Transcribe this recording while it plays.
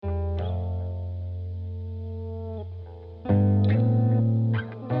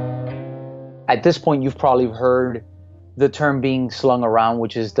at this point, you've probably heard the term being slung around,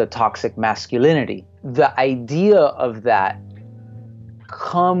 which is the toxic masculinity. The idea of that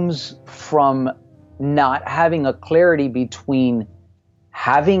comes from not having a clarity between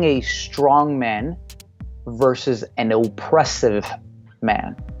having a strong man versus an oppressive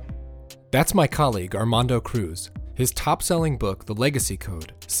man. That's my colleague, Armando Cruz. His top-selling book, The Legacy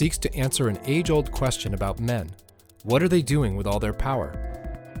Code, seeks to answer an age-old question about men. What are they doing with all their power?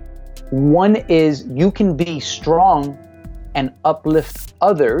 One is you can be strong and uplift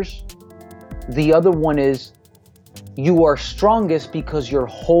others. The other one is you are strongest because you're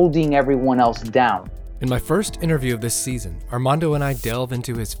holding everyone else down. In my first interview of this season, Armando and I delve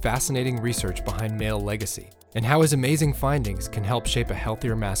into his fascinating research behind male legacy and how his amazing findings can help shape a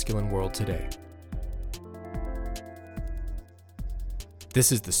healthier masculine world today.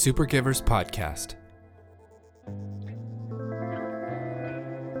 This is the Supergivers podcast.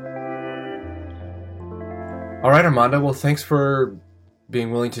 All right, Armando. Well, thanks for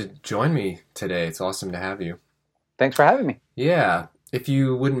being willing to join me today. It's awesome to have you. Thanks for having me. Yeah. If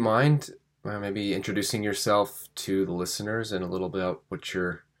you wouldn't mind maybe introducing yourself to the listeners and a little bit about what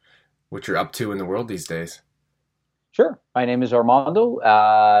you're up to in the world these days. Sure. My name is Armando.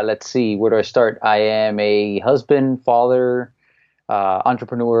 Let's see. Where do I start? I am a husband, father,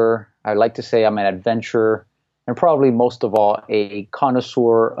 entrepreneur. I like to say I'm an adventurer, and probably most of all, a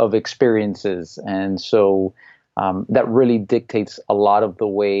connoisseur of experiences. And so that really dictates a lot of the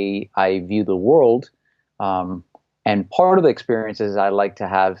way I view the world. And part of the experiences I like to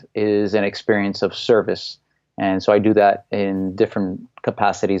have is an experience of service. And so I do that in different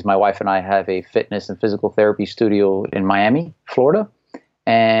capacities. My wife and I have a fitness and physical therapy studio in Miami, Florida.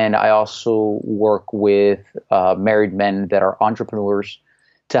 And I also work with married men that are entrepreneurs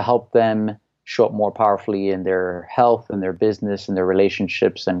to help them show up more powerfully in their health and their business and their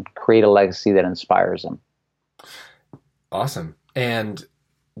relationships and create a legacy that inspires them. Awesome. And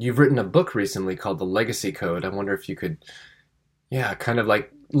you've written a book recently called The Legacy Code. I wonder if you could, kind of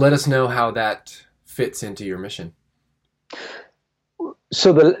like let us know how that fits into your mission.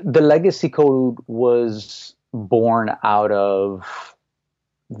 So the Legacy Code was born out of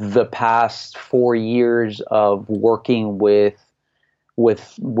the past 4 years of working with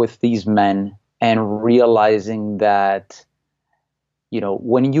these men and realizing that,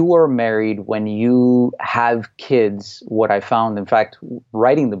 when you are married, when you have kids, what I found, in fact,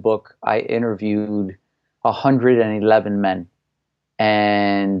 writing the book, I interviewed 111 men.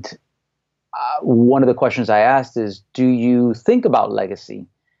 And one of the questions I asked is, do you think about legacy?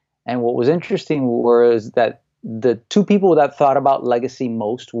 And what was interesting was that the two people that thought about legacy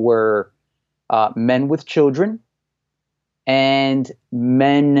most were men with children and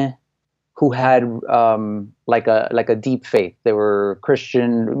men who had like a deep faith. They were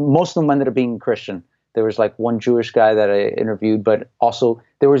Christian. Most of them ended up being Christian. There was like one Jewish guy that I interviewed, but also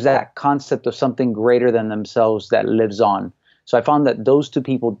there was that concept of something greater than themselves that lives on. So I found that those two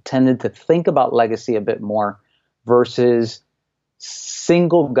people tended to think about legacy a bit more versus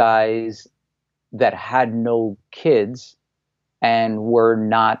single guys that had no kids and were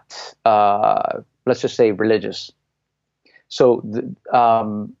not, let's just say, religious. So,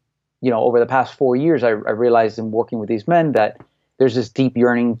 over the past 4 years, I realized in working with these men that there's this deep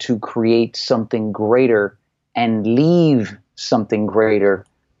yearning to create something greater and leave something greater.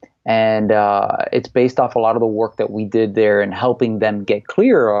 And it's based off a lot of the work that we did there and helping them get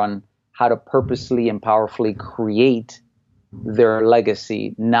clear on how to purposely and powerfully create their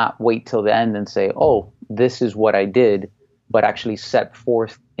legacy, not wait till the end and say, oh, this is what I did, but actually set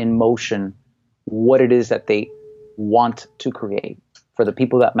forth in motion what it is that they want to create for the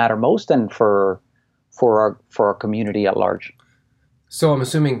people that matter most and for our community at large. So I'm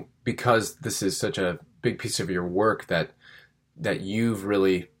assuming because this is such a big piece of your work that you've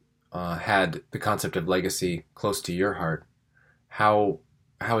really had the concept of legacy close to your heart. How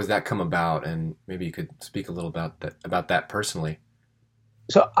has that come about? And maybe you could speak a little about that personally.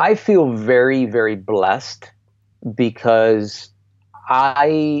 So I feel very, very blessed because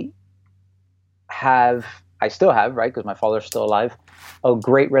I still have, right, because my father's still alive, a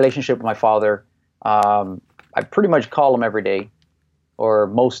great relationship with my father. I pretty much call him every day, or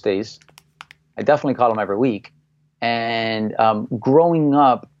most days. I definitely call him every week. And growing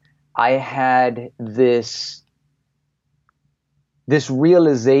up, I had this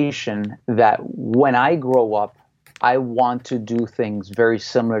realization that when I grow up, I want to do things very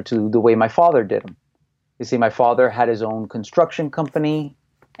similar to the way my father did them. You see, my father had his own construction company,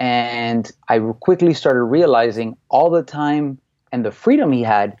 and I quickly started realizing all the time and the freedom he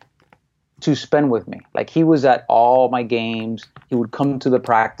had to spend with me. Like, he was at all my games. He would come to the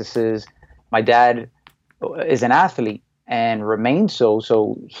practices. my dad is an athlete and remained so.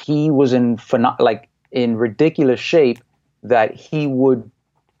 So he was in ridiculous shape that he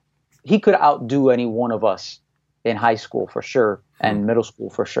could outdo any one of us in high school for sure and middle school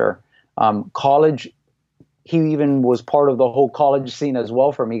for sure. College, he even was part of the whole college scene as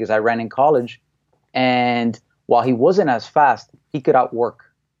well for me because I ran in college. And while he wasn't as fast, he could outwork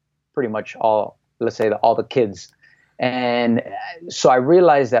pretty much all the kids. And so I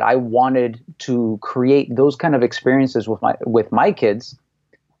realized that I wanted to create those kind of experiences with my kids,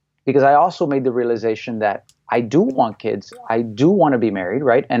 because I also made the realization that I do want kids. I do want to be married,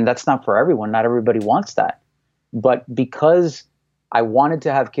 right? And that's not for everyone. Not everybody wants that. But because I wanted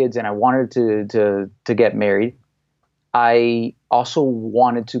to have kids and I wanted to get married, I also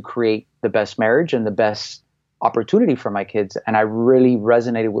wanted to create the best marriage and the best opportunity for my kids. And I really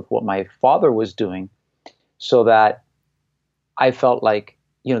resonated with what my father was doing, so that I felt like,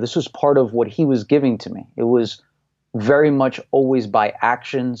 this was part of what he was giving to me. It was very much always by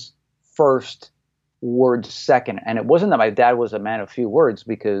actions first, words second. And it wasn't that my dad was a man of few words,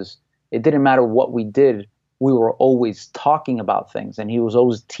 because it didn't matter what we did. We were always talking about things, and he was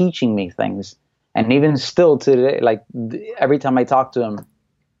always teaching me things. And even still today, like every time I talk to him,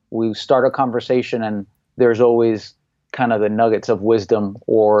 we start a conversation and there's always kind of the nuggets of wisdom,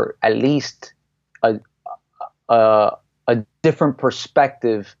 or at least a different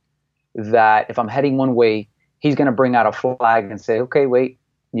perspective, that if I'm heading one way, he's going to bring out a flag and say, okay, wait,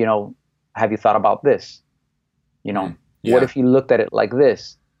 have you thought about this? Yeah. What if you looked at it like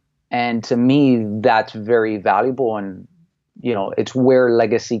this? And to me, that's very valuable. And, it's where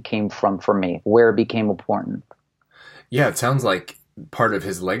legacy came from for me, where it became important. Yeah, it sounds like part of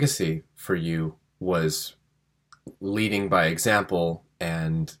his legacy for you was leading by example,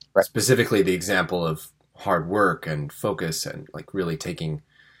 and Right. specifically the example of hard work and focus, and like really taking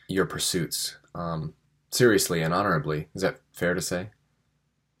your pursuits seriously and honorably. Is that fair to say?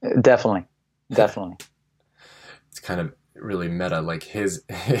 Definitely. It's kind of really meta, like his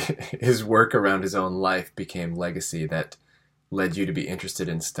work around his own life became legacy that led you to be interested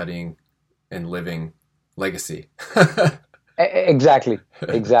in studying and living legacy. Exactly.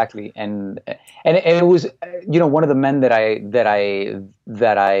 And it was, one of the men that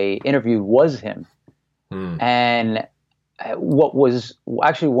I interviewed was him. And what was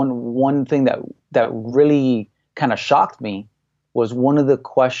actually one thing that really kind of shocked me was one of the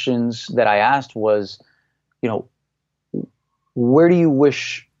questions that I asked was, where do you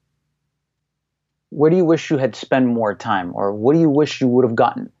wish you had spent more time, or what do you wish you would have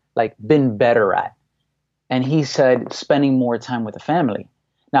been better at? And he said, spending more time with the family.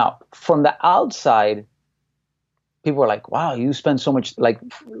 Now, from the outside, people were like, wow, you spend so much, like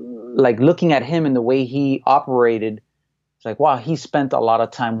looking at him and the way he operated. It's like, wow, he spent a lot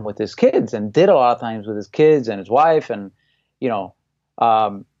of time with his kids and did a lot of times with his kids and his wife. And,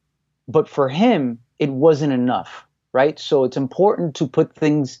 but for him, it wasn't enough, right? So it's important to put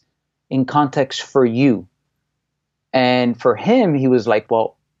things in context for you. And for him, he was like,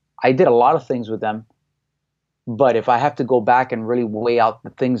 well, I did a lot of things with them, but if I have to go back and really weigh out the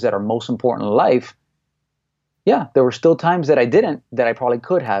things that are most important in life, yeah, there were still times that I didn't, that I probably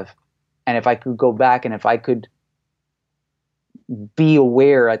could have. And if I could go back and if I could be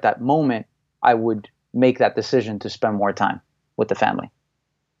aware at that moment, I would make that decision to spend more time with the family.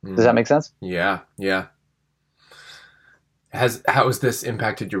 Does that make sense? Yeah. How has this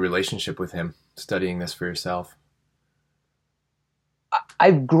impacted your relationship with him, studying this for yourself?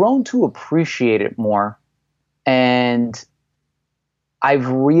 I've grown to appreciate it more, and I've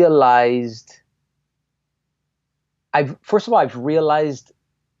realized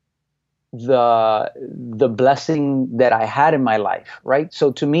the blessing that I had in my life, right?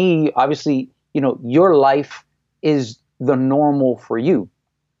 So to me, obviously, your life is the normal for you.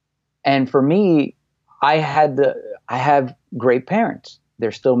 And for me, I have great parents.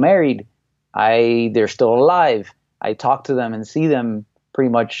 They're still married. They're still alive. I talk to them and see them pretty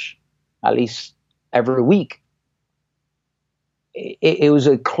much at least every week. It was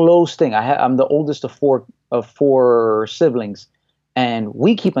a close thing. I'm the oldest of four siblings, and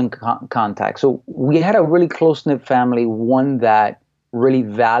we keep in contact. So we had a really close-knit family, one that really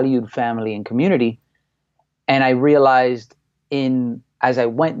valued family and community. And I realized as I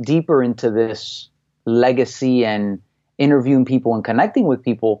went deeper into this legacy and interviewing people and connecting with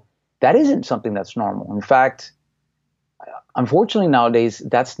people, that isn't something that's normal. In fact, unfortunately nowadays,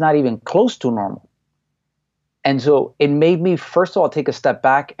 that's not even close to normal. And so it made me, first of all, take a step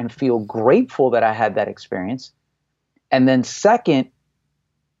back and feel grateful that I had that experience. And then second,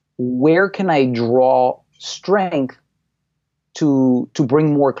 where can I draw strength to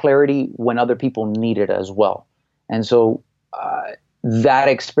bring more clarity when other people need it as well. And so that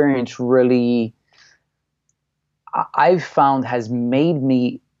experience really, I've found, has made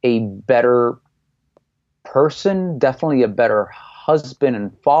me a better person, definitely a better husband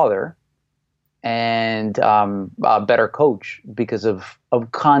and father, and a better coach because of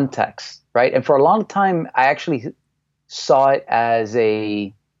context, right? And for a long time, I actually saw it as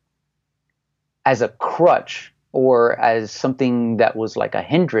a crutch, or as something that was like a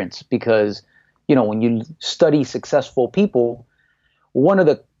hindrance, because when you study successful people, one of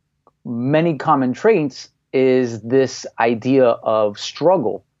the many common traits is this idea of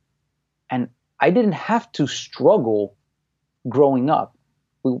struggle. And I didn't have to struggle growing up.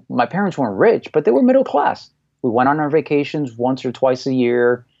 My parents weren't rich, but they were middle class. We went on our vacations once or twice a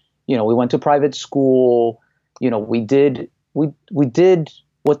year. We went to private school. We did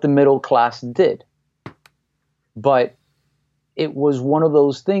what the middle class did. But it was one of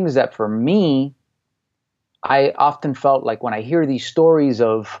those things that for me, I often felt like when I hear these stories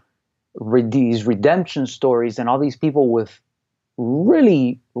of these redemption stories and all these people with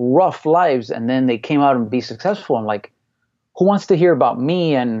really rough lives, and then they came out and be successful, I'm like, who wants to hear about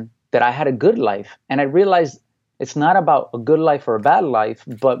me and that I had a good life? And I realized it's not about a good life or a bad life,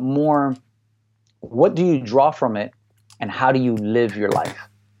 but more, what do you draw from it and how do you live your life?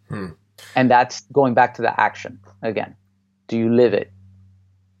 And that's going back to the action again. Do you live it?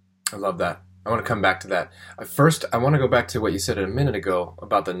 I love that. I want to come back to that. First, I want to go back to what you said a minute ago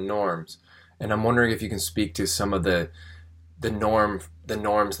about the norms. And I'm wondering if you can speak to some of the norms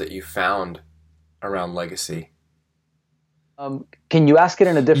that you found around legacy. Can you ask it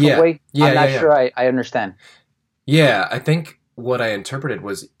in a different way? I'm not sure I understand. Yeah, I think what I interpreted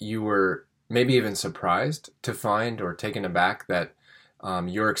was you were maybe even surprised to find, or taken aback, that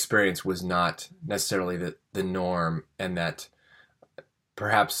your experience was not necessarily the norm, and that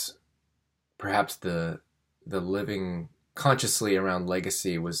perhaps the living consciously around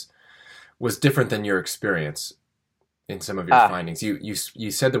legacy was different than your experience in some of your findings. You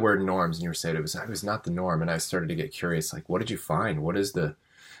said the word norms, and you were saying it was not the norm, and I started to get curious. Like, what did you find? What is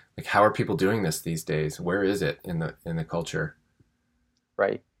how are people doing this these days? Where is it in the culture?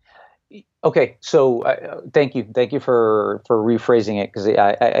 Right. Okay. So thank you for rephrasing it, because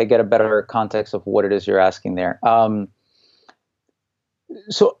I get a better context of what it is you're asking there. And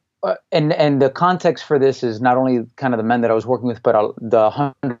the context for this is not only kind of the men that I was working with, but the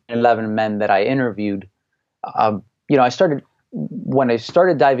 111 men that I interviewed. When I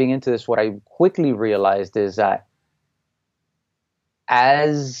started diving into this, what I quickly realized is that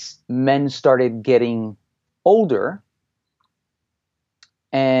as men started getting older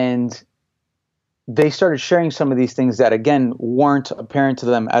and they started sharing some of these things that, again, weren't apparent to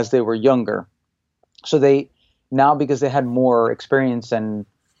them as they were younger. So now, because they had more experience and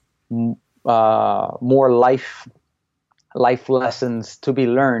more life lessons to be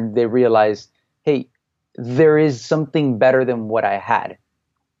learned, they realized, hey, there is something better than what I had.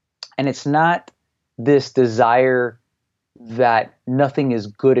 And it's not this desire that nothing is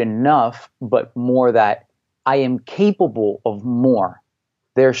good enough, but more that I am capable of more.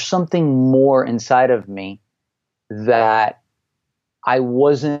 There's something more inside of me that I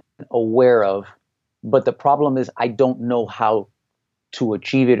wasn't aware of, but the problem is I don't know how to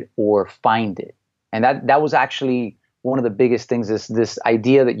achieve it or find it. And that was actually one of the biggest things, is this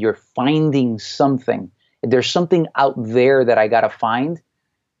idea that you're finding something. There's something out there that I got to find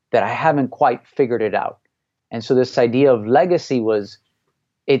that I haven't quite figured it out. And so this idea of legacy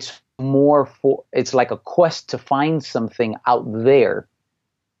it's like a quest to find something out there,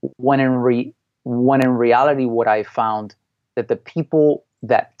 when in reality, what I found, that the people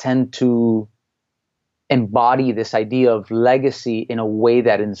that tend to embody this idea of legacy in a way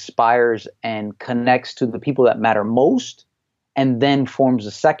that inspires and connects to the people that matter most, and then forms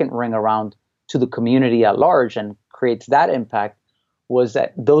a second ring around to the community at large and creates that impact, was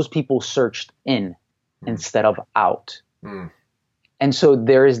that those people searched in instead of out. And so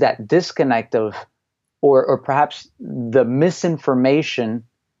there is that disconnect of, or perhaps the misinformation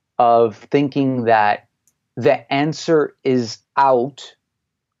of thinking that the answer is out,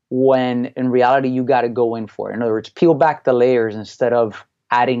 when in reality you got to go in for it. In other words, peel back the layers instead of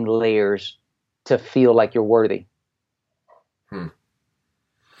adding layers to feel like you're worthy.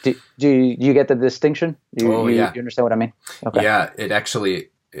 Do you get the distinction? You understand what I mean? Okay. Yeah,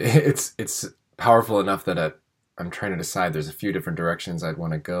 it's powerful enough that I'm trying to decide. There's a few different directions I'd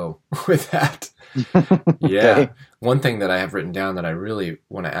want to go with that. Yeah. Okay. One thing that I have written down that I really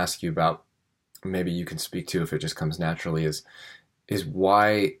want to ask you about, maybe you can speak to if it just comes naturally, is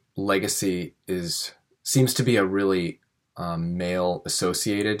why legacy seems to be a really male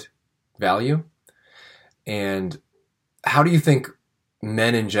associated value. And how do you think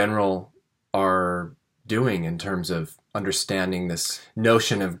men in general are doing in terms of understanding this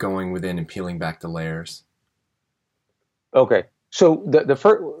notion of going within and peeling back the layers? Okay. So the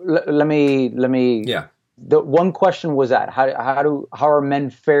first, let me. Yeah. The one question was that how are men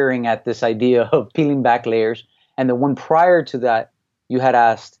faring at this idea of peeling back layers? And the one prior to that, you had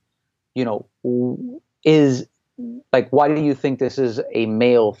asked, is like, why do you think this is a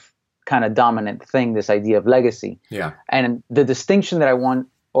male kind of dominant thing, this idea of legacy? Yeah. And the distinction that I want,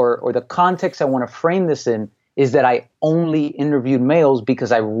 or the context I want to frame this in, is that I only interviewed males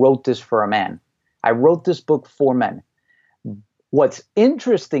because I wrote this for a man. I wrote this book for men. What's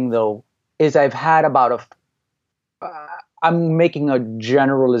interesting, though, is I've had I'm making a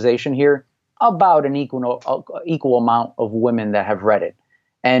generalization here, about an equal amount of women that have read it.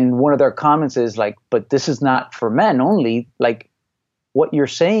 And one of their comments is like, but this is not for men only. Like, what you're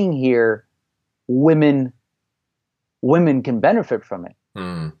saying here, women can benefit from it.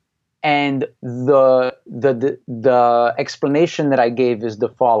 Mm. And the explanation that I gave is the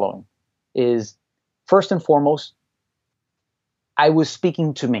following: is first and foremost, I was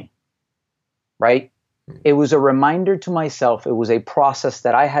speaking to me, right? It was a reminder to myself. It was a process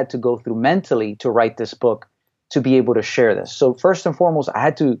that I had to go through mentally to write this book, to be able to share this. So first and foremost, I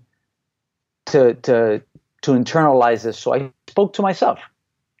had to internalize this. So I spoke to myself,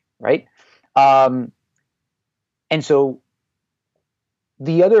 right? And so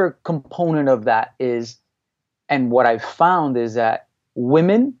the other component of that is, and what I've found is that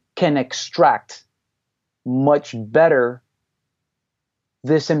women can extract much better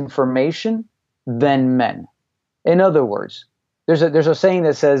this information than men. In other words, there's a saying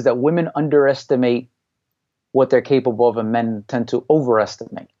that says that women underestimate what they're capable of and men tend to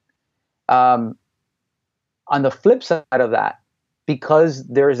overestimate. On the flip side of that, because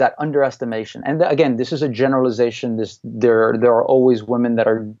there is that underestimation, and again, this is a generalization, there are always women that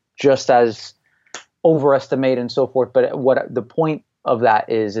are just as overestimated and so forth, but what the point of that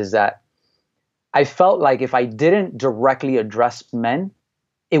is that I felt like if I didn't directly address men,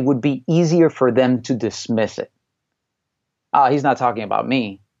 it would be easier for them to dismiss it. He's not talking about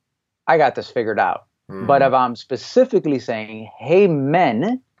me. I got this figured out. Mm. But if I'm specifically saying, hey,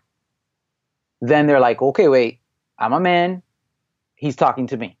 men, then they're like, okay, wait, I'm a man. He's talking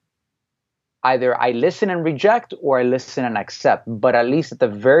to me. Either I listen and reject or I listen and accept. But at least, at the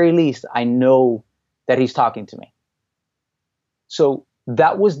very least, I know that he's talking to me. So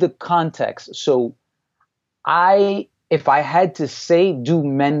that was the context. So if I had to say, do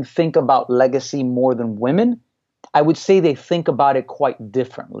men think about legacy more than women? I would say they think about it quite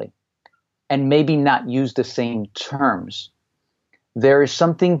differently and maybe not use the same terms. There is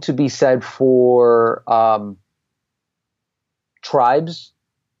something to be said for tribes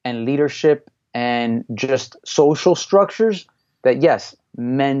and leadership and just social structures that, yes,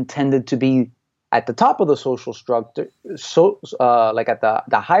 men tended to be at the top of the social structure, like at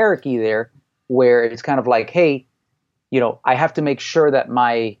the hierarchy there, where it's kind of like, hey, I have to make sure that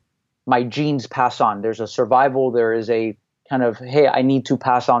my genes pass on. There's a survival. There is a kind of, hey, I need to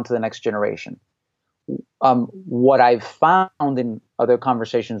pass on to the next generation. What I've found in other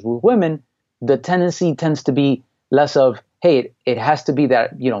conversations with women, the tendency tends to be less of, hey, it has to be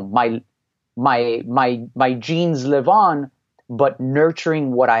that, my genes live on, but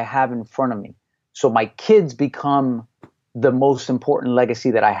nurturing what I have in front of me. So my kids become the most important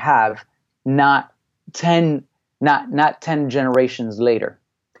legacy that I have, not 10 generations later.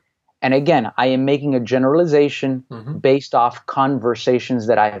 And again, I am making a generalization based off conversations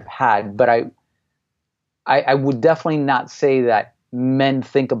that I have had, but I would definitely not say that men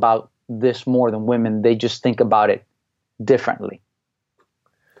think about this more than women. They just think about it differently.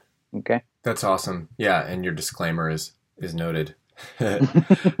 Okay. That's awesome. Yeah. And your disclaimer is noted.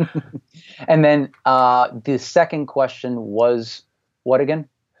 And then the second question was what again?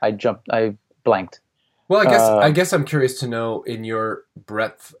 I blanked. Well, I guess I'm curious to know, in your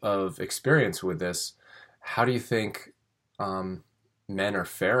breadth of experience with this, how do you think men are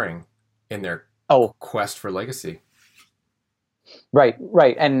faring in their quest for legacy? Right.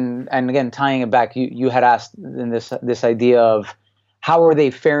 And again, tying it back, you had asked in this idea of how are they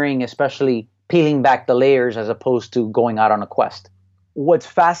faring, especially peeling back the layers as opposed to going out on a quest. What's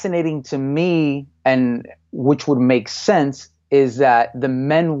fascinating to me, and which would make sense, is that the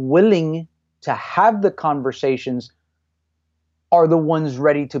men willing to have the conversations are the ones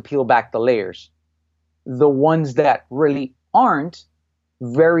ready to peel back the layers. The ones that really aren't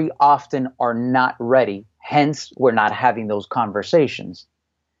very often are not ready. Hence, we're not having those conversations.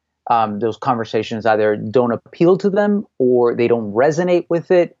 those conversations either don't appeal to them or they don't resonate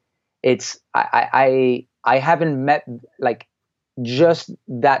with it. I haven't met, like, just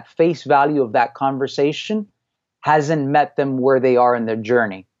that face value of that conversation hasn't met them where they are in their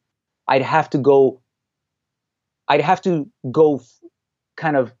journey. I'd have to go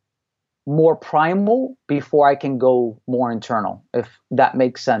kind of more primal before I can go more internal, if that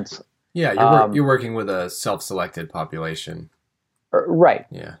makes sense. Yeah, you're working with a self-selected population. Right.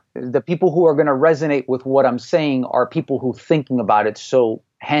 Yeah. The people who are going to resonate with what I'm saying are people who thinking about it. So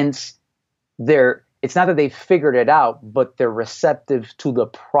hence it's not that they figured it out, but they're receptive to the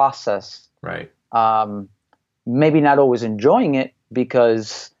process. Right. Maybe not always enjoying it,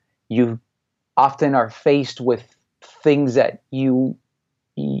 because you often are faced with things that you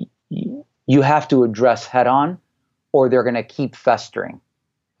have to address head on, or they're going to keep festering.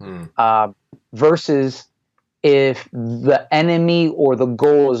 Versus if the enemy or the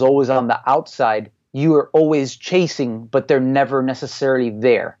goal is always on the outside, you are always chasing, but they're never necessarily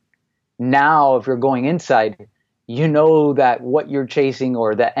there. Now, if you're going inside, you know that what you're chasing,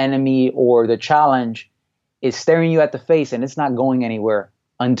 or the enemy or the challenge, is staring you at the face, and it's not going anywhere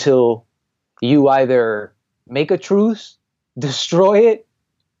until you either make a truce, destroy it,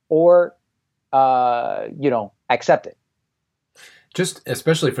 or accept it. Just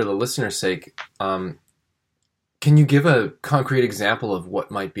especially for the listener's sake, can you give a concrete example of what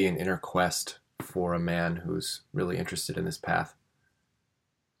might be an inner quest for a man who's really interested in this path?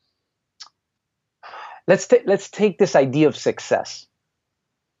 Let's take this idea of success.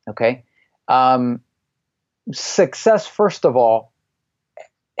 Okay, success, first of all,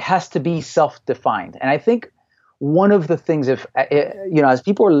 has to be self-defined, and I think one of the things, if as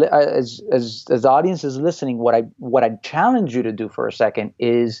people are, as the audience is listening, what I challenge you to do for a second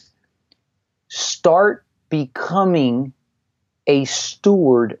is start becoming a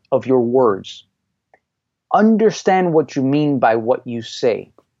steward of your words. Understand what you mean by what you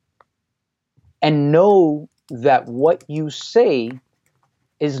say, and know that what you say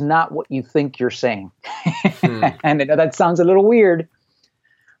is not what you think you're saying. And I know that sounds a little weird,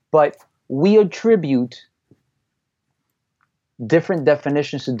 but we attribute different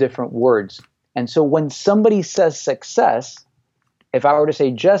definitions to different words. And so when somebody says success, if I were to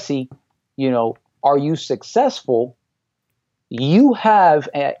say, Jesse, are you successful? You have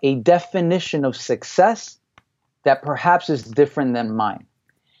a definition of success that perhaps is different than mine.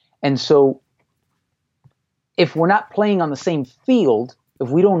 And so if we're not playing on the same field, if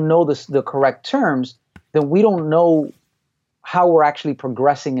we don't know the correct terms, then we don't know how we're actually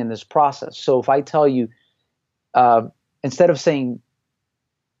progressing in this process. So if I tell you, instead of saying,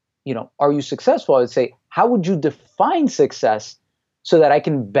 are you successful? I would say, how would you define success so that I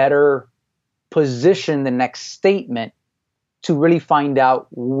can better position the next statement to really find out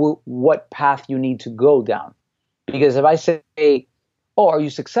what path you need to go down? Because if I say, oh, are you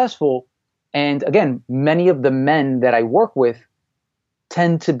successful? And again, many of the men that I work with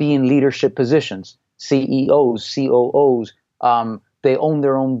tend to be in leadership positions, CEOs, COOs. They own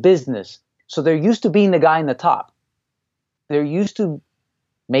their own business. So they're used to being the guy in the top. They're used to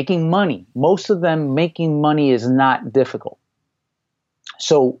making money. Most of them, making money is not difficult.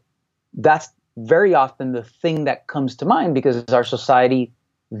 So that's very often the thing that comes to mind, because our society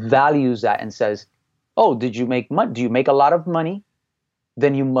values that and says, oh, did you make money? Do you make a lot of money?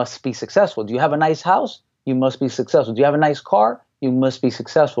 Then you must be successful. Do you have a nice house? You must be successful. Do you have a nice car? You must be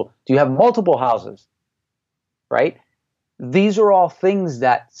successful. Do you have multiple houses? Right? These are all things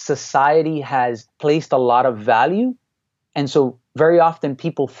that society has placed a lot of value. And so very often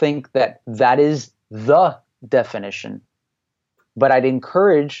people think that that is the definition. But I'd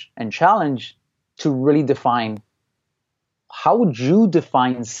encourage and challenge to really define, how would you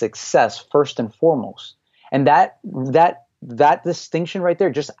define success first and foremost? And that distinction right there,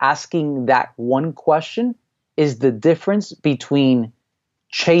 just asking that one question, is the difference between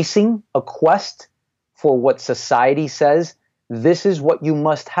chasing a quest for what society says this is what you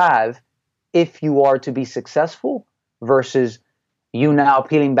must have if you are to be successful, versus you now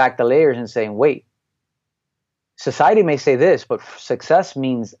peeling back the layers and saying, wait, society may say this, but success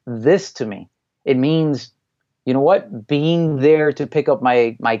means this to me. It means, you know what, being there to pick up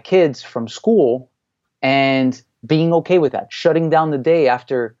my kids from school and being okay with that, shutting down the day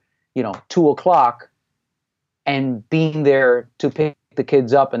after, 2:00 and being there to pick the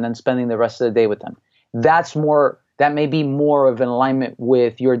kids up and then spending the rest of the day with them. That may be more of an alignment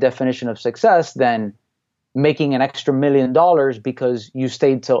with your definition of success than making an extra $1 million because you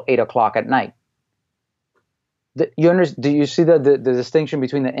stayed till 8:00 at night. Do you see the distinction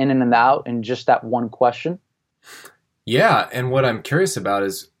between the in and the out in just that one question? Yeah, and what I'm curious about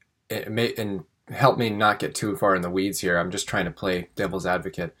is and help me not get too far in the weeds here. I'm just trying to play devil's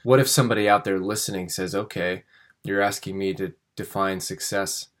advocate. What if somebody out there listening says, okay, you're asking me to define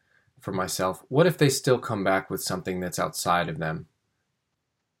success for myself. What if they still come back with something that's outside of them?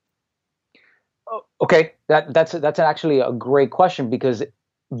 Okay, that's actually a great question, because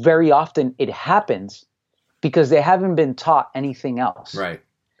very often it happens because they haven't been taught anything else. Right.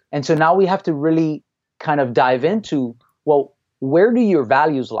 And so now we have to really kind of dive into, well, where do your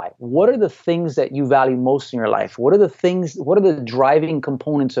values lie? What are the things that you value most in your life? What are the driving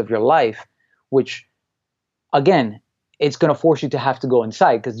components of your life, which, again, it's going to force you to have to go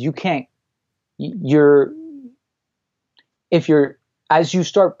inside, because as you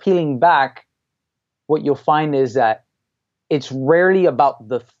start peeling back, what you'll find is that it's rarely about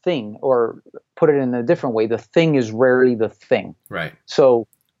the thing, or put it in a different way, the thing is rarely the thing. Right. So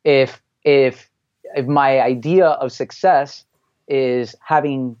if my idea of success is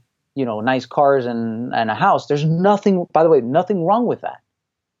having, nice cars and a house, there's nothing, by the way, nothing wrong with that.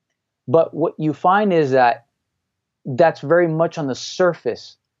 But what you find is that that's very much on the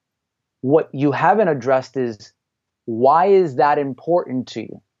surface. What you haven't addressed is, why is that important to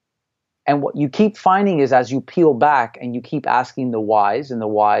you? And what you keep finding is, as you peel back and you keep asking the whys and the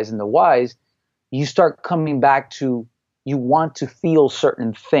whys and the whys, you start coming back to, you want to feel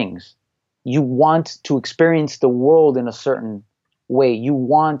certain things. You want to experience the world in a certain way. You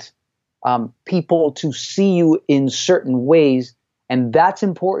want people to see you in certain ways. And that's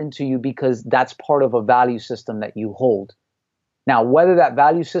important to you because that's part of a value system that you hold. Now, whether that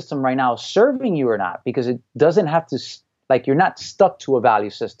value system right now is serving you or not, because it doesn't have to, you're not stuck to a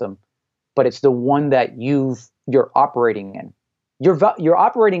value system, but it's the one that you're operating in. You're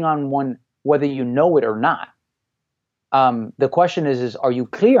operating on one whether you know it or not. The question is are you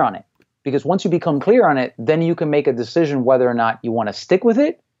clear on it? Because once you become clear on it, then you can make a decision whether or not you want to stick with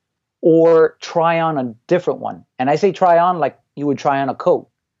it or try on a different one. And I say try on like you would try on a coat.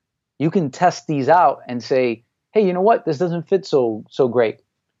 You can test these out and say, hey, you know what? This doesn't fit so great.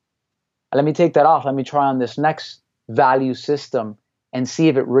 Let me take that off. Let me try on this next value system and see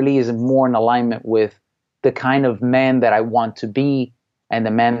if it really is more in alignment with the kind of man that I want to be and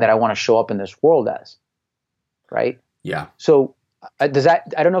the man that I want to show up in this world as. Right? Yeah. So I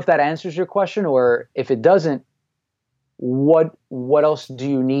don't know if that answers your question, or if it doesn't, what else do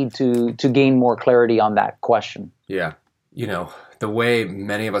you need to gain more clarity on that question? Yeah. The way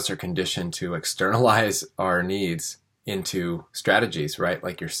many of us are conditioned to externalize our needs into strategies, right?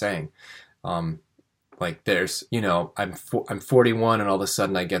 Like you're saying, there's, I'm 41 and all of a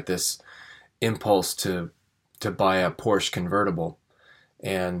sudden I get this impulse to buy a Porsche convertible,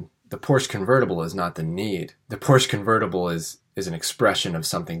 and the Porsche convertible is not the need. The Porsche convertible is an expression of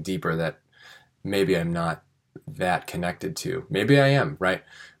something deeper that maybe I'm not that connected to. Maybe I am, right?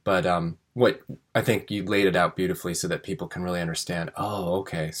 But what I think you laid it out beautifully so that people can really understand, oh,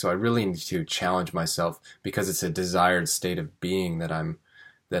 okay, so I really need to challenge myself because it's a desired state of being that I'm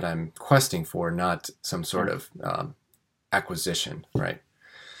questing for, not some sort of acquisition, right?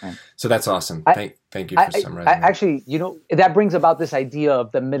 Right. So that's awesome. Thank you for summarizing that. Actually, that brings about this idea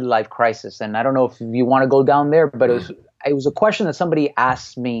of the midlife crisis. And I don't know if you want to go down there, but it was a question that somebody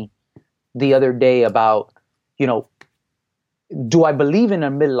asked me the other day about, do I believe in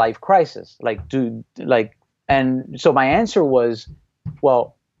a midlife crisis? And so my answer was,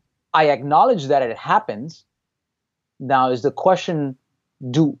 well, I acknowledge that it happens. Now is the question,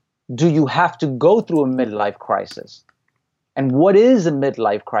 do you have to go through a midlife crisis? And what is a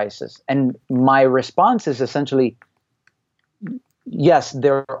midlife crisis? And my response is essentially, yes,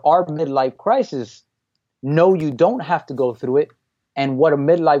 there are midlife crises. No, you don't have to go through it. And what a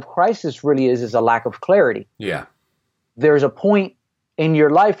midlife crisis really is a lack of clarity. Yeah. There's a point in your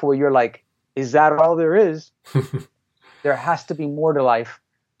life where you're like, is that all there is? There has to be more to life.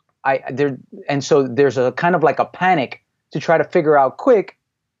 And so there's a kind of like a panic to try to figure out quick.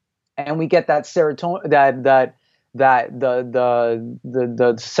 And we get that serotonin,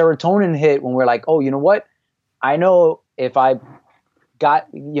 the serotonin hit when we're like, oh, you know what? I know if I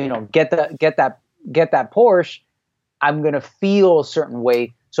get that Porsche, I'm going to feel a certain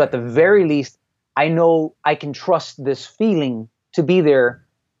way. So at the very least, I know I can trust this feeling to be there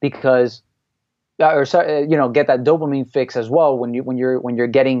because, get that dopamine fix as well when you're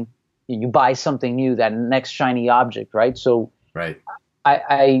getting, you buy something new, that next shiny object, right? So right.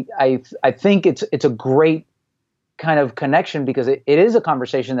 I think it's a great kind of connection because it is a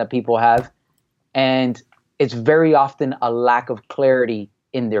conversation that people have, and it's very often a lack of clarity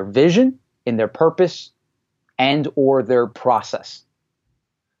in their vision, in their purpose, and or their process.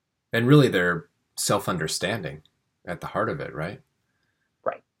 And really their self-understanding at the heart of it, right?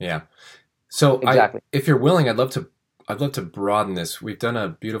 Right. Yeah. So Exactly. if you're willing, I'd love to broaden this. We've done a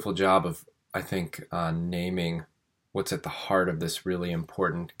beautiful job of, I think, naming what's at the heart of this really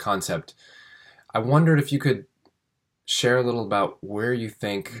important concept. I wondered if you could share a little about where do you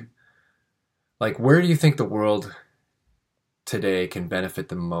think the world today can benefit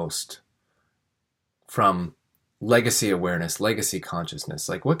the most from legacy awareness, legacy consciousness?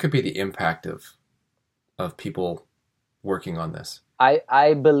 Like, what could be the impact of people working on this?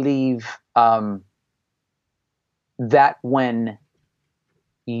 I believe that when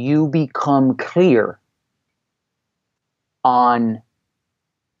you become clear on,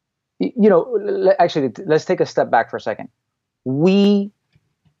 actually, let's take a step back for a second. We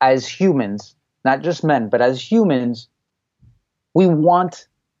as humans, not just men, but as humans, we want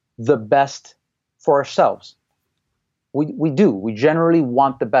the best for ourselves. We do. We generally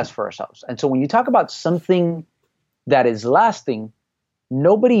want the best for ourselves. And so when you talk about something that is lasting,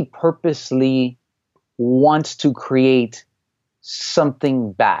 nobody purposely wants to create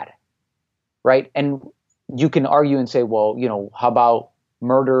something bad, right? And you can argue and say, well, how about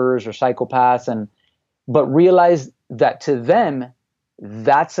murderers or psychopaths? But realize that to them,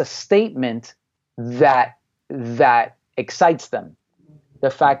 that's a statement that excites them. The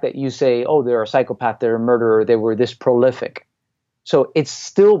fact that you say, oh, they're a psychopath, they're a murderer, they were this prolific. So it's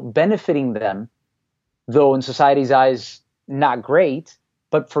still benefiting them, though in society's eyes, not great.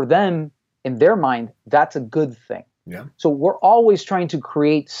 But for them, in their mind, that's a good thing. Yeah. So we're always trying to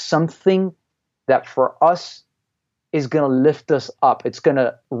create something that for us is going to lift us up. It's going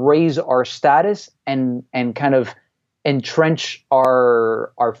to raise our status and kind of entrench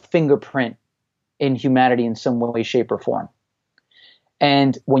our fingerprint in humanity in some way, shape, or form.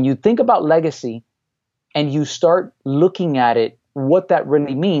 And when you think about legacy and you start looking at it, what that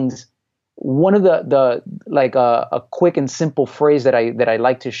really means, one of the a quick and simple phrase that I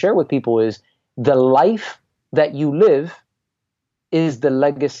like to share with people is the life that you live is the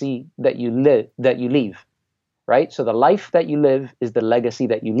legacy that you leave, right? So the life that you live is the legacy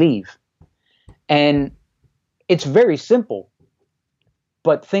that you leave. And it's very simple,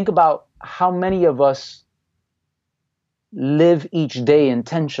 but think about how many of us live each day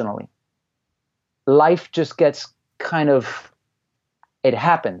intentionally. Life just gets it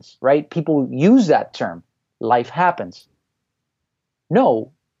happens, right? People use that term, life happens.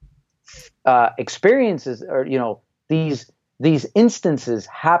 No, experiences or, these instances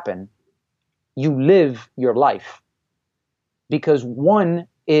happen. You live your life because one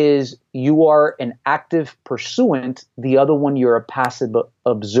is you are an active pursuant. The other one, you're a passive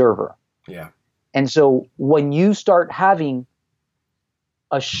observer. Yeah. And so when you start having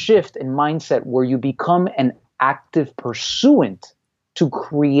a shift in mindset where you become an active pursuant to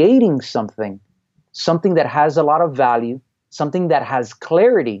creating something that has a lot of value, something that has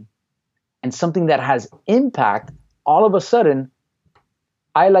clarity, and something that has impact, all of a sudden,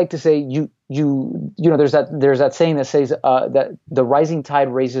 I like to say there's that saying that says that the rising tide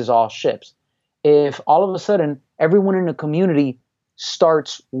raises all ships. If all of a sudden everyone in a community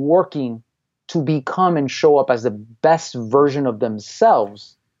starts working to become and show up as the best version of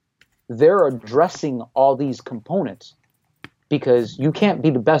themselves, they're addressing all these components, because you can't be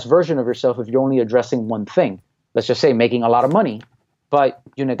the best version of yourself if you're only addressing one thing. Let's just say making a lot of money, but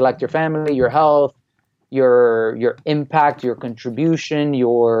you neglect your family, your health, your impact, your contribution,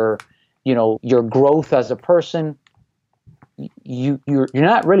 your growth as a person. You're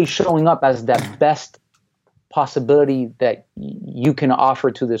not really showing up as that best possibility that you can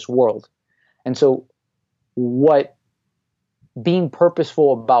offer to this world. And so what being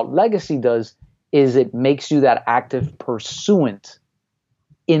purposeful about legacy does is it makes you that active pursuant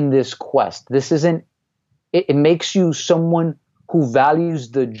in this quest. It makes you someone who values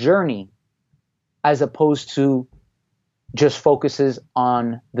the journey as opposed to just focuses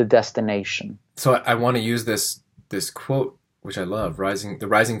on the destination. So I want to use this quote, which I love: the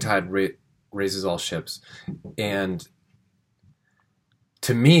rising tide raises all ships." And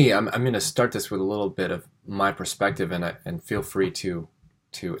to me, I'm going to start this with a little bit of my perspective, and feel free to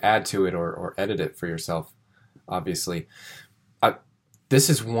add to it or edit it for yourself. Obviously, this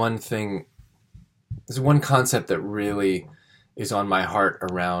is one thing. This is one concept that really is on my heart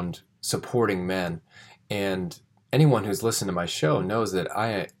around supporting men. And anyone who's listened to my show knows that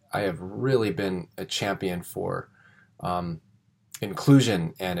I have really been a champion for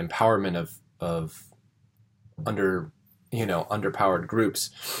inclusion and empowerment of underpowered groups.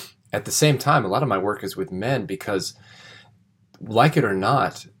 At the same time, a lot of my work is with men because, like it or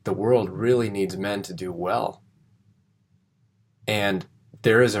not, the world really needs men to do well. And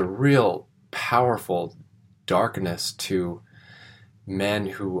there is a real powerful darkness to men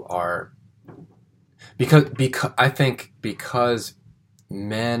who are because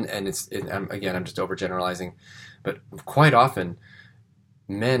men, and again, I'm just overgeneralizing, but quite often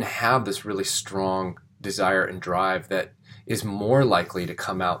men have this really strong desire and drive that is more likely to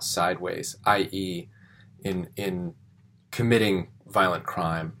come out sideways, i.e., in committing violent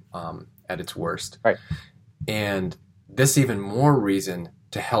crime at its worst. Right. And this even more reason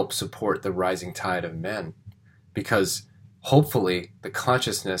to help support the rising tide of men, because hopefully the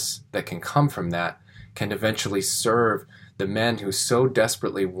consciousness that can come from that can eventually serve the men who so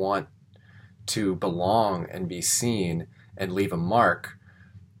desperately want to belong and be seen and leave a mark,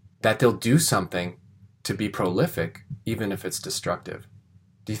 that they'll do something to be prolific, even if it's destructive.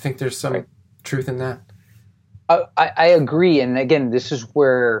 Do you think there's some truth in that? I agree. And again, this is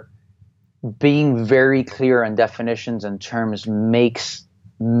where being very clear on definitions and terms makes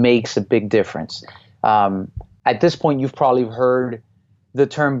a big difference. At this point, you've probably heard the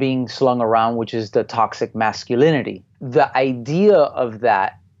term being slung around, which is the toxic masculinity. The idea of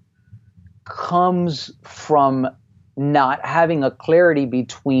that comes from not having a clarity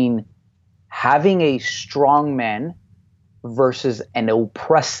between having a strong man versus an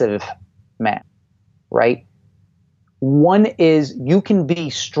oppressive man, right? One is you can be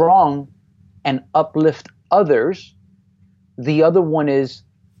strong and uplift others. The other one is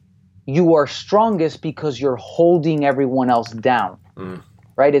you are strongest because you're holding everyone else down,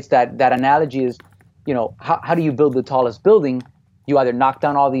 right? It's that analogy is, how do you build the tallest building? You either knock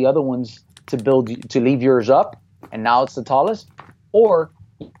down all the other ones to leave yours up, and now it's the tallest, or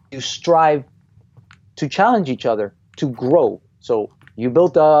you strive to challenge each other to grow. So you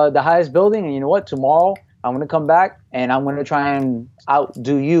built the highest building, and you know what? Tomorrow I'm going to come back and I'm going to try and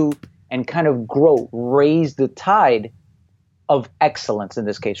outdo you and kind of grow, raise the tide of excellence in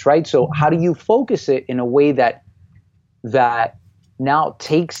this case, right? So how do you focus it in a way that now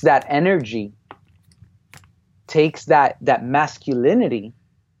takes that energy, takes that masculinity,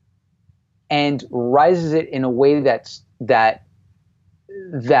 and rises it in a way that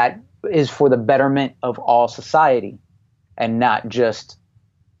is for the betterment of all society, and not just,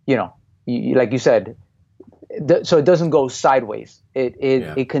 like you said, so it doesn't go sideways.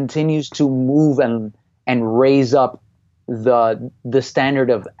 It continues to move and raise up the standard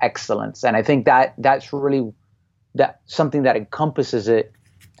of excellence. And I think that's really something that encompasses it,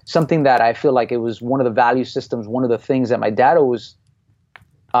 something that I feel like it was one of the value systems, one of the things that my dad always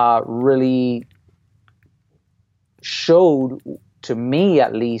really showed to me,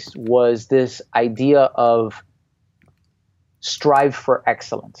 at least, was this idea of strive for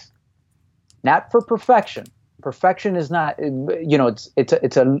excellence, not for perfection. Perfection is not,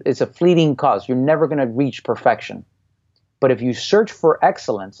 it's a fleeting cause. You're never going to reach perfection. But if you search for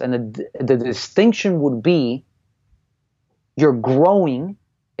excellence, and the distinction would be you're growing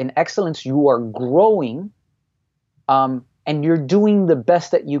in excellence, you are growing, and you're doing the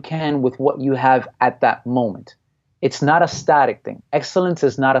best that you can with what you have at that moment. It's not a static thing. Excellence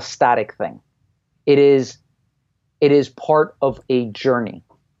is not a static thing. It is part of a journey.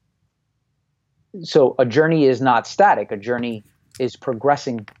 So a journey is not static. A journey is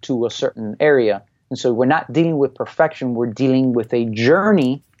progressing to a certain area. And so we're not dealing with perfection. We're dealing with a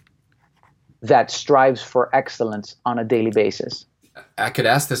journey that strives for excellence on a daily basis. I could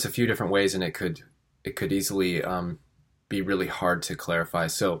ask this a few different ways, and it could easily be really hard to clarify.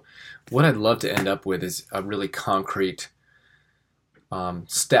 So what I'd love to end up with is a really concrete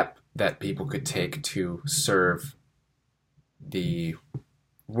step that people could take to serve the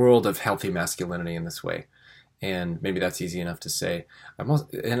world of healthy masculinity in this way. And maybe that's easy enough to say.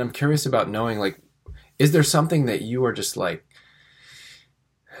 I'm curious about knowing, like, is there something that you are just like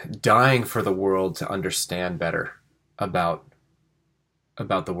dying for the world to understand better about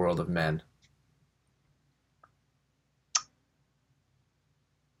the world of men?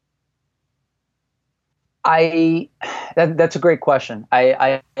 That's a great question.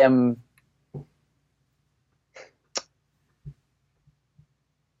 I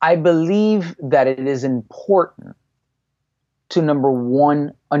believe that it is important to, number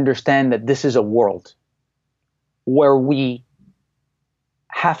one, understand that this is a world where we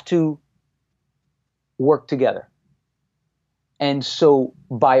have to work together. And so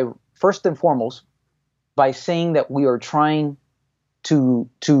first and foremost, by saying that we are trying to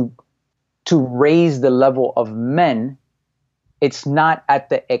raise the level of men, it's not at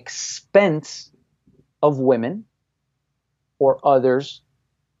the expense of women or others,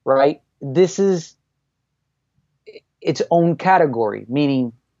 right? This is its own category,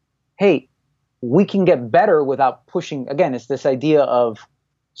 meaning, hey, we can get better without pushing. Again, it's this idea of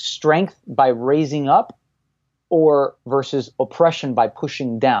strength by raising up or versus oppression by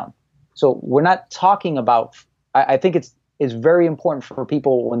pushing down. So we're not talking about, I think it's very important for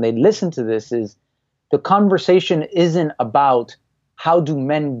people when they listen to this is the conversation isn't about how do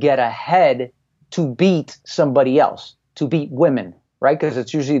men get ahead to beat somebody else, to beat women, right? Because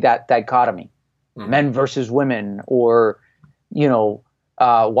it's usually that dichotomy, men versus women, or,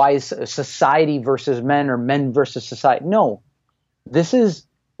 why is society versus men or men versus society? No, this is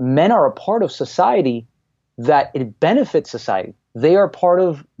men are a part of society that it benefits society. They are part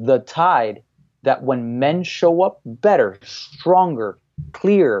of the tide that when men show up better, stronger,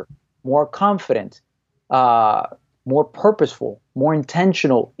 clear, more confident, more purposeful, more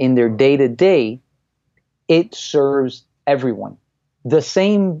intentional in their day-to-day, it serves everyone. The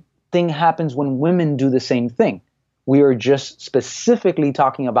same thing happens when women do the same thing. We are just specifically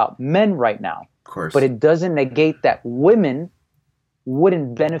talking about men right now. Of course. But it doesn't negate that women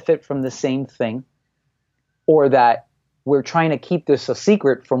wouldn't benefit from the same thing, or that we're trying to keep this a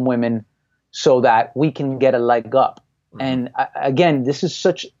secret from women so that we can get a leg up. And again, this is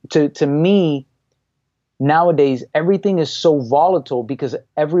to me, nowadays, everything is so volatile because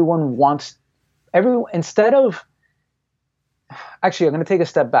instead of, actually, I'm going to take a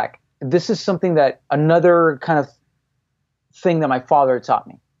step back. This is something that another kind of thing that my father taught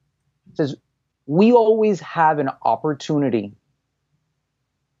me. It says, we always have an opportunity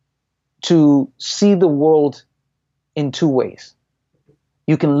to see the world in two ways.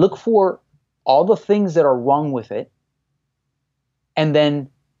 You can look for all the things that are wrong with it and then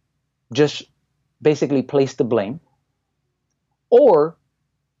just basically place the blame. Or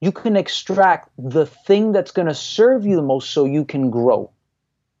you can extract the thing that's going to serve you the most so you can grow.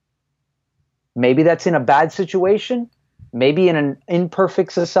 Maybe that's in a bad situation, maybe in an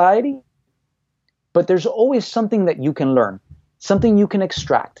imperfect society, but there's always something that you can learn, something you can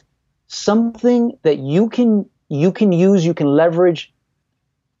extract, something that you can use, you can leverage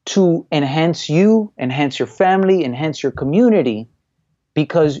to enhance you, enhance your family, enhance your community,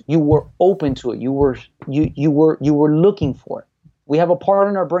 because you were open to it. You were looking for it. We have a part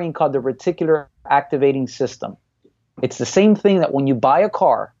in our brain called the reticular activating system. It's the same thing that when you buy a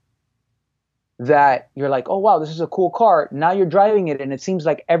car, that you're like, oh wow, this is a cool car. Now you're driving it and it seems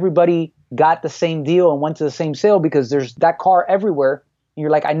like everybody got the same deal and went to the same sale because there's that car everywhere. And you're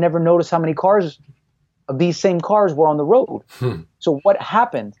like, I never noticed how many cars of these same cars were on the road. So what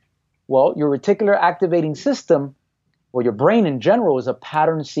happened? Well, your reticular activating system, or your brain in general, is a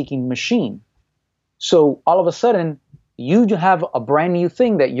pattern-seeking machine. So all of a sudden, you have a brand new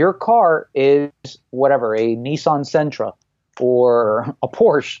thing that your car is whatever, a Nissan Sentra or a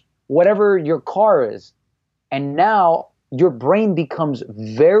Porsche, whatever your car is. And now your brain becomes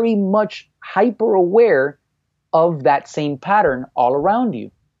very much hyper aware of that same pattern all around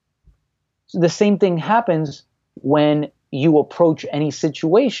you. So the same thing happens when you approach any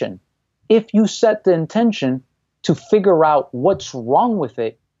situation. If you set the intention to figure out what's wrong with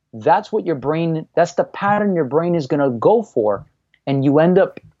it, that's the pattern your brain is going to go for. And you end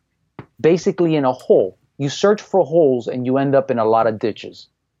up basically in a hole. You search for holes and you end up in a lot of ditches.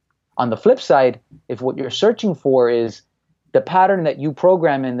 On the flip side, if what you're searching for is the pattern that you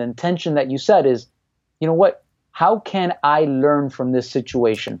program and the intention that you set is, you know what, how can I learn from this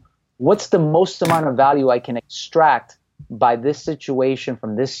situation? What's the most amount of value I can extract by this situation,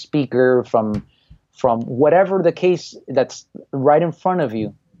 from this speaker, from whatever the case that's right in front of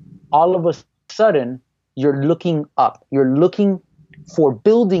you? All of a sudden, you're looking up. You're looking for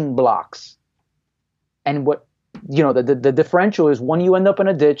building blocks. And what, the differential is, one, you end up in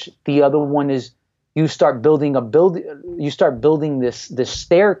a ditch. The other one is you start building this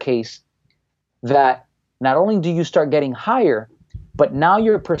staircase that not only do you start getting higher, but now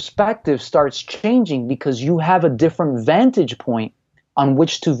your perspective starts changing because you have a different vantage point on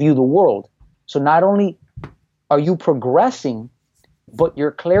which to view the world. So not only are you progressing, but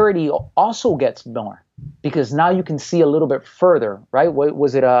your clarity also gets more, because now you can see a little bit further, right? What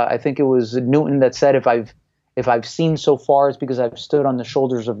was it? I think it was Newton that said, if I've seen so far, it's because I've stood on the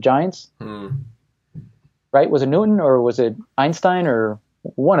shoulders of giants. Right? Was it Newton or was it Einstein or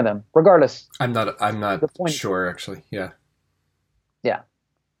one of them? Regardless, I'm not sure actually. Yeah. Yeah.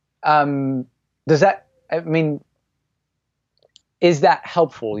 Is that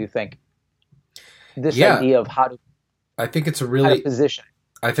helpful, you think? This idea of how to, I think it's a really position.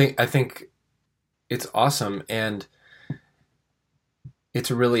 I think it's awesome, and it's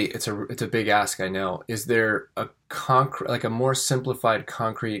a big ask, I know. Is there a a more simplified,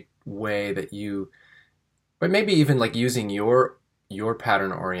 concrete way that but maybe even like using your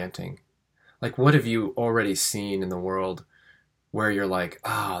pattern orienting? Like, what have you already seen in the world where you're like,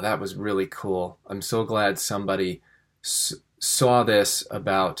 oh, that was really cool. I'm so glad somebody saw this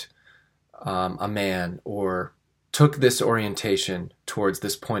about a man, or took this orientation towards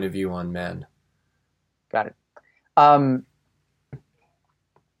this point of view on men? Got it.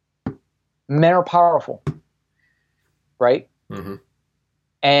 Men are powerful, right? Mm-hmm.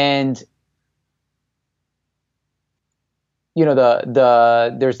 And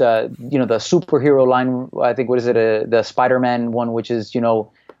there's the superhero line. I think, what is it? The Spider-Man one, which is,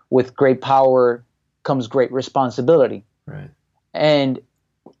 with great power comes great responsibility. Right. And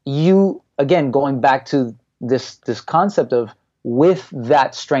you, again, going back to this concept of, with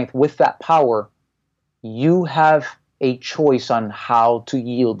that strength, with that power, you have a choice on how to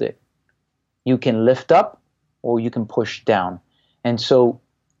yield it. You can lift up or you can push down. And so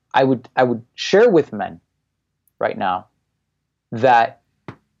I would share with men right now that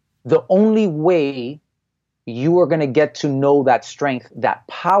the only way you are going to get to know that strength, that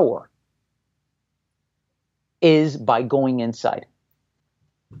power, is by going inside.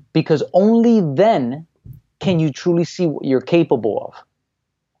 Because only then can you truly see what you're capable of.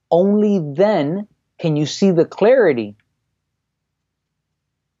 Only then can you see the clarity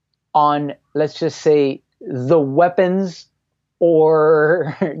on, let's just say, the weapons,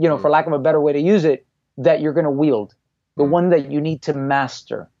 or, for lack of a better way to use it, that you're going to wield. The one that you need to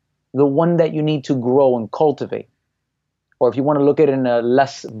master. The one that you need to grow and cultivate. Or if you want to look at it in a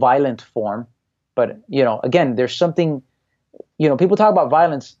less violent form. But, again, there's something, people talk about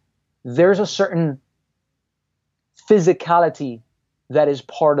violence. There's a certain physicality that is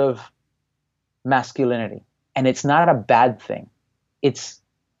part of masculinity. And it's not a bad thing. It's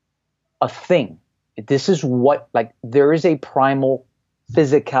a thing. This is what, there is a primal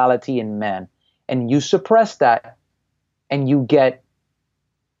physicality in man. And you suppress that, and you get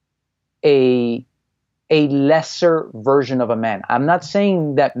a lesser version of a man. I'm not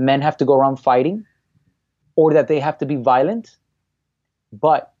saying that men have to go around fighting or that they have to be violent,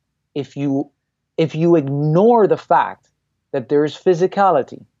 but if you ignore the fact that there is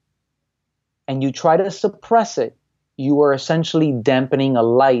physicality and you try to suppress it, you are essentially dampening a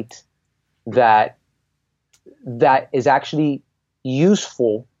light that is actually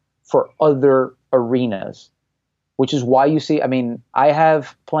useful for other arenas, which is why you see, I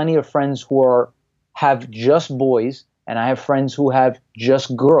have plenty of friends who have just boys, and I have friends who have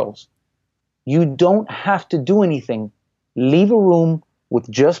just girls. You don't have to do anything. Leave a room with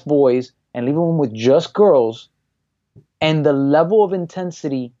just boys and leave a room with just girls, and the level of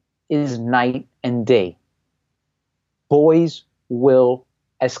intensity is night and day. Boys will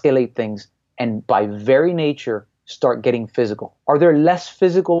escalate things, and by very nature start getting physical. Are there less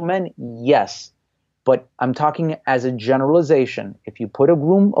physical men? Yes. But I'm talking as a generalization. If you put a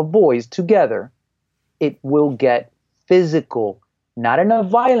room of boys together, it will get physical, not in a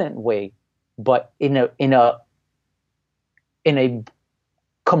violent way, but in a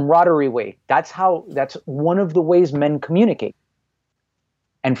camaraderie way. That's one of the ways men communicate.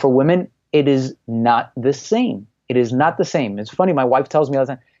 And for women, it is not the same. It is not the same. It's funny. My wife tells me all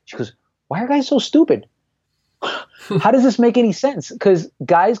the time, she goes, "Why are guys so stupid? How does this make any sense?" Because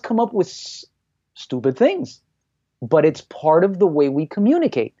guys come up with stupid things, but it's part of the way we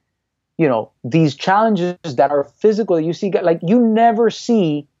communicate. These challenges that are physical, you see, you never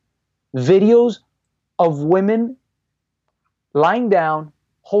see videos of women lying down,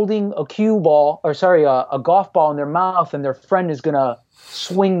 holding a a golf ball in their mouth, and their friend is going to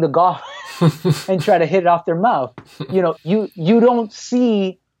swing the golf and try to hit it off their mouth. You don't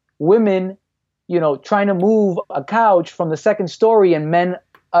see women, trying to move a couch from the second story, and men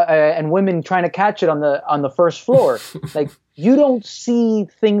and women trying to catch it on the first floor. You don't see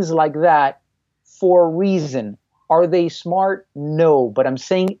things like that for a reason. Are they smart? No, but I'm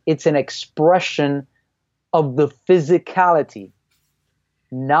saying it's an expression of the physicality,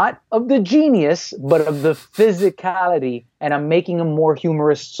 not of the genius, but of the physicality. And I'm making them more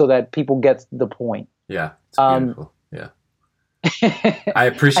humorous so that people get the point. Yeah, it's beautiful. Yeah, I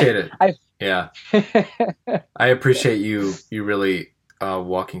appreciate it. Yeah, I appreciate you really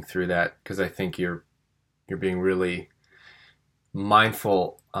walking through that, because I think you're being really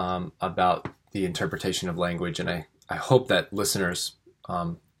mindful about the interpretation of language, and I hope that listeners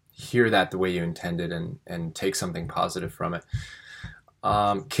hear that the way you intended and take something positive from it.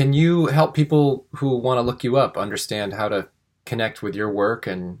 Can you help people who want to look you up understand how to connect with your work,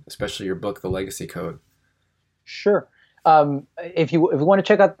 and especially your book, The Legacy Code? Sure. If you want to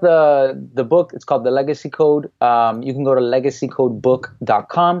check out the book, it's called The Legacy Code. You can go to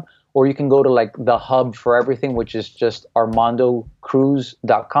legacycodebook.com, or you can go to the hub for everything, which is just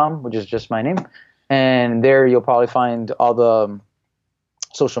armandocruz.com, which is just my name. And there you'll probably find all the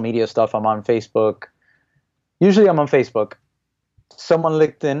social media stuff. I'm on Facebook. Usually I'm on Facebook. Some on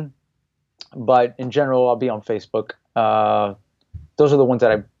LinkedIn, but in general I'll be on Facebook. Those are the ones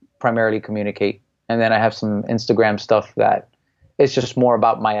that I primarily communicate. And then I have some Instagram stuff that it's just more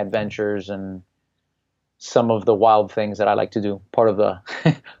about my adventures and some of the wild things that I like to do. Part of the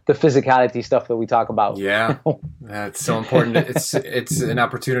the physicality stuff that we talk about. Yeah, that's so important. It's an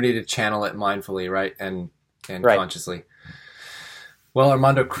opportunity to channel it mindfully, right? And Right. consciously. Well,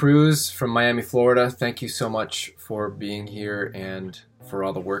 Armando Cruz from Miami, Florida, thank you so much for being here and for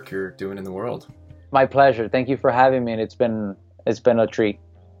all the work you're doing in the world. My pleasure. Thank you for having me, and it's been a treat.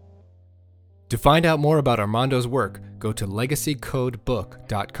 To find out more about Armando's work, go to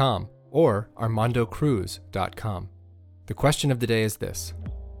legacycodebook.com or armandocruz.com. The question of the day is this: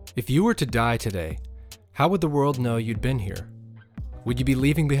 if you were to die today, how would the world know you'd been here? Would you be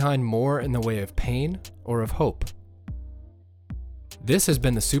leaving behind more in the way of pain or of hope? This has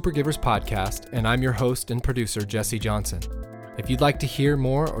been the Supergivers podcast, and I'm your host and producer, Jesse Johnson. If you'd like to hear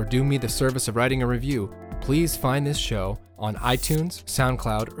more or do me the service of writing a review, please find this show on iTunes,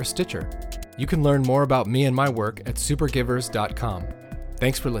 SoundCloud, or Stitcher. You can learn more about me and my work at supergivers.com.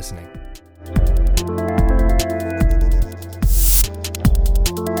 Thanks for listening.